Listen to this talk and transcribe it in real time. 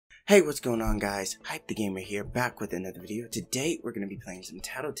Hey, what's going on, guys? HypeTheGamer here, back with another video. Today, we're going to be playing some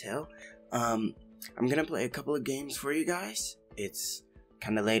Tattletale. I'm going to play a couple of games for you guys. It's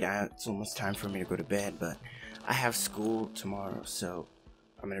kind of late. It's almost time for me to go to bed, but I have school tomorrow, so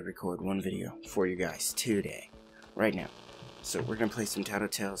I'm going to record one video for you guys today, right now. So we're going to play some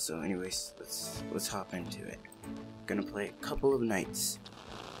Tattletale, so anyways, let's hop into it. I'm going to play a couple of nights,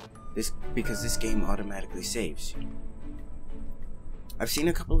 because this game automatically saves you. I've seen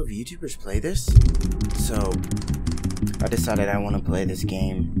a couple of YouTubers play this, so I decided I want to play this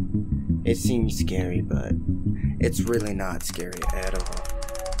game. It seems scary, but it's really not scary at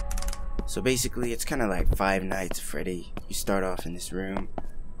all. So basically, it's kind of like Five Nights at Freddy. You start off in this room,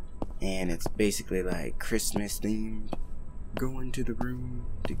 and it's basically like Christmas themed. Go into the room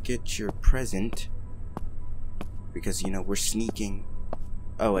to get your present, because, you know, we're sneaking.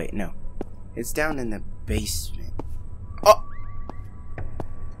 Oh wait, no. It's down in the basement. Oh!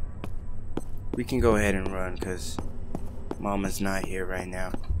 We can go ahead and run, because Mama's not here right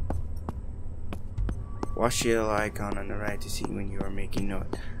now. Watch the little icon on the right to see when you are making noise.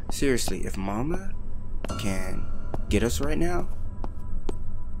 Seriously, if Mama can get us right now,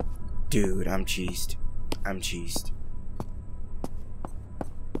 dude, I'm cheesed. I'm cheesed.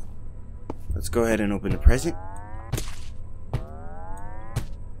 Let's go ahead and open the present.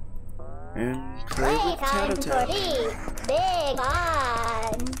 And play with Tattletale. Big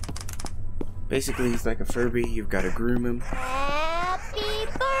fun. Basically, he's like a Furby. You've got to groom him. Happy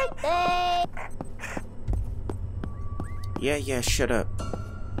birthday. Yeah, shut up.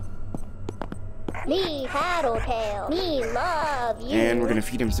 Me, Tattletale. Me, love you. And we're gonna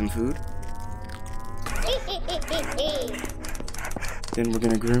feed him some food. Then we're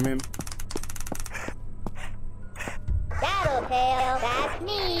gonna groom him. Tattletale, that's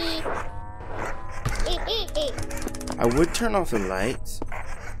me. I would turn off the lights.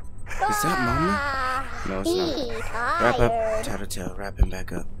 Is that Mama? No, it's not. Wrap up, Tattletale. Wrap him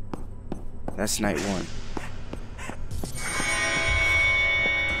back up. That's night one.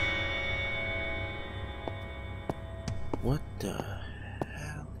 What the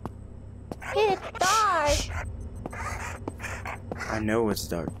hell? It's dark. I know it's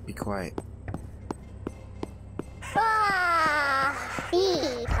dark. Be quiet.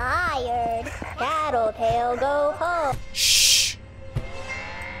 Be tired. Tattletale, go home. Shh.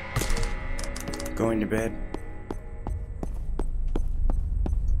 Going to bed.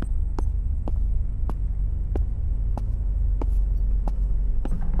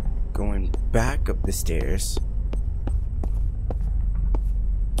 Going back up the stairs.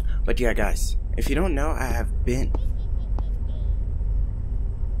 But yeah, guys, if you don't know, I have been...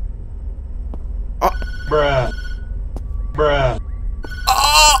 Oh! Bruh.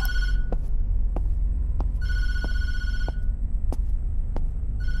 Oh!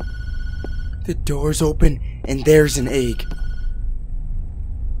 The door's open, and there's an egg.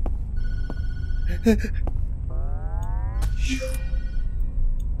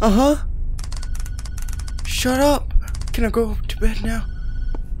 Uh-huh. Shut up. Can I go to bed now?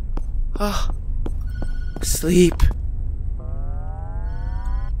 Sleep.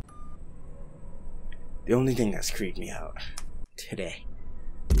 The only thing that's creeped me out today.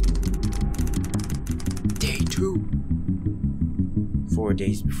 Day 2. 4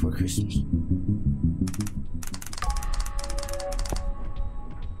 days before Christmas.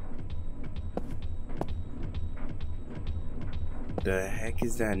 The heck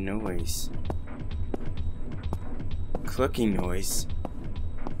is that noise? Clucking noise.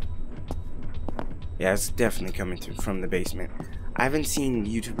 Yeah, it's definitely coming from the basement. I haven't seen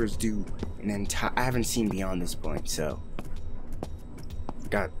YouTubers do I haven't seen beyond this point, so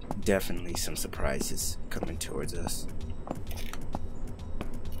got definitely some surprises coming towards us.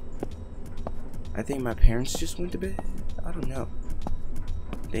 I think my parents just went to bed. I don't know.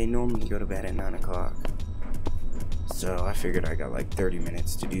 They normally go to bed at 9 o'clock. So I figured I got like 30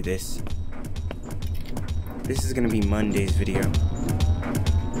 minutes to do this. This is gonna be Monday's video.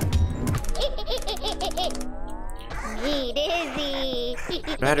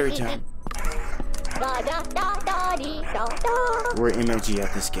 Battery time. We're MLG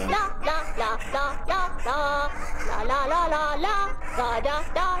at this game.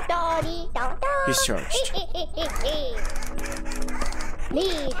 He's charged.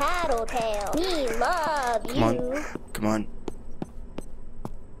 Me, Tattletale. Me, love you. Come on. Come on.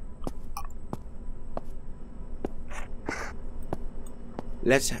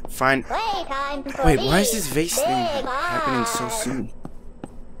 Let's find... Wait, why is this vase thing happening so soon?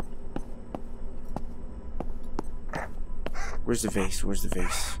 Where's the vase? Where's the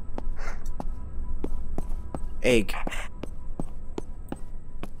vase? Egg.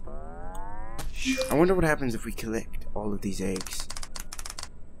 I wonder what happens if we collect all of these eggs.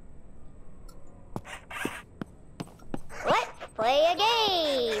 Let's play a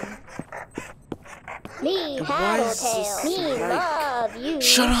game. Me, Tattletale. Me, love you.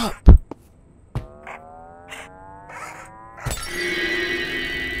 Shut up!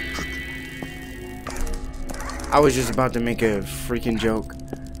 I was just about to make a freaking joke.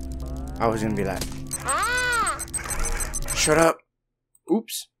 I was gonna be like, Ah! shut up.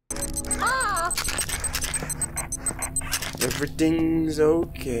 Oops. Ah! Everything's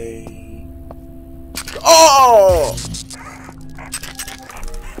okay. Oh!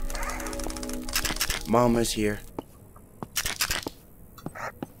 Mama's here.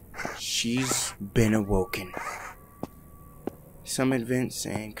 She's been awoken. Some events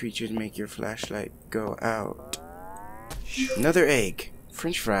saying creatures make your flashlight go out. Another egg.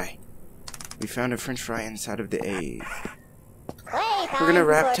 French fry. We found a French fry inside of the egg. We're gonna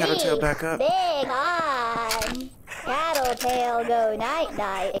wrap Tattletale back up. Big on. Tattletale go night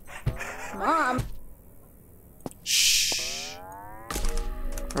night. Mom. Shh.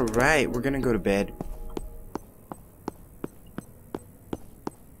 Alright, we're gonna go to bed.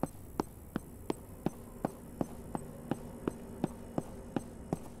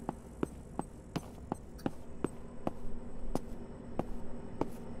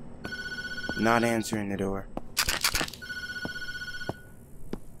 Not answering the door.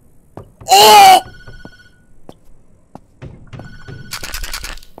 Oh!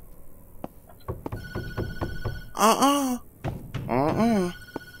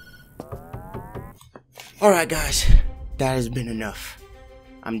 Alright guys, that has been enough.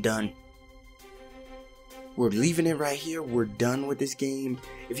 I'm done. We're leaving it right here. We're done with this game.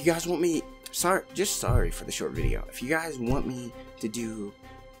 If you guys want me, sorry for the short video. If you guys want me to do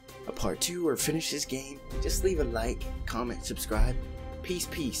a part 2 or finish this game, just leave a like, comment, subscribe.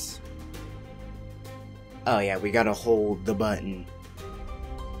 Peace. Oh yeah, we gotta hold the button